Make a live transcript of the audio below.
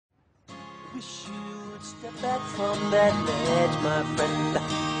Wish you would step back from that ledge, my friend.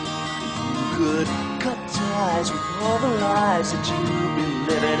 You could cut ties with all the lies that you've been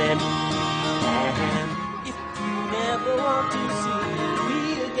living in. And if you never want to see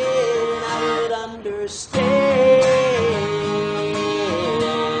me again, I would understand.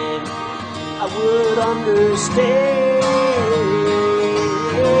 I would understand.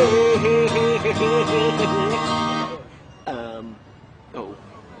 Oh.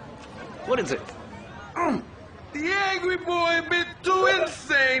 What is it? The angry boy a bit too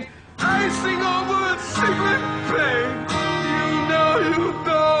insane, icing over a secret pain. You know you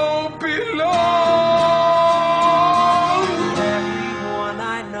don't belong. Everyone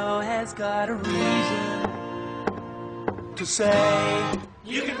I know has got a reason to say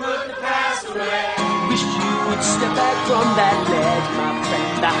You can put the past away. wish you would step back from that ledge, my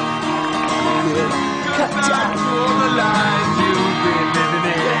friend. Cut Cut ties. to all the lies you've been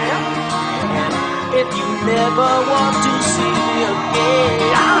living in. And if you never want to see me again,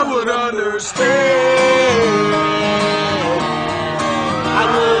 I would understand. I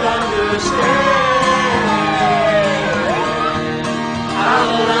would understand.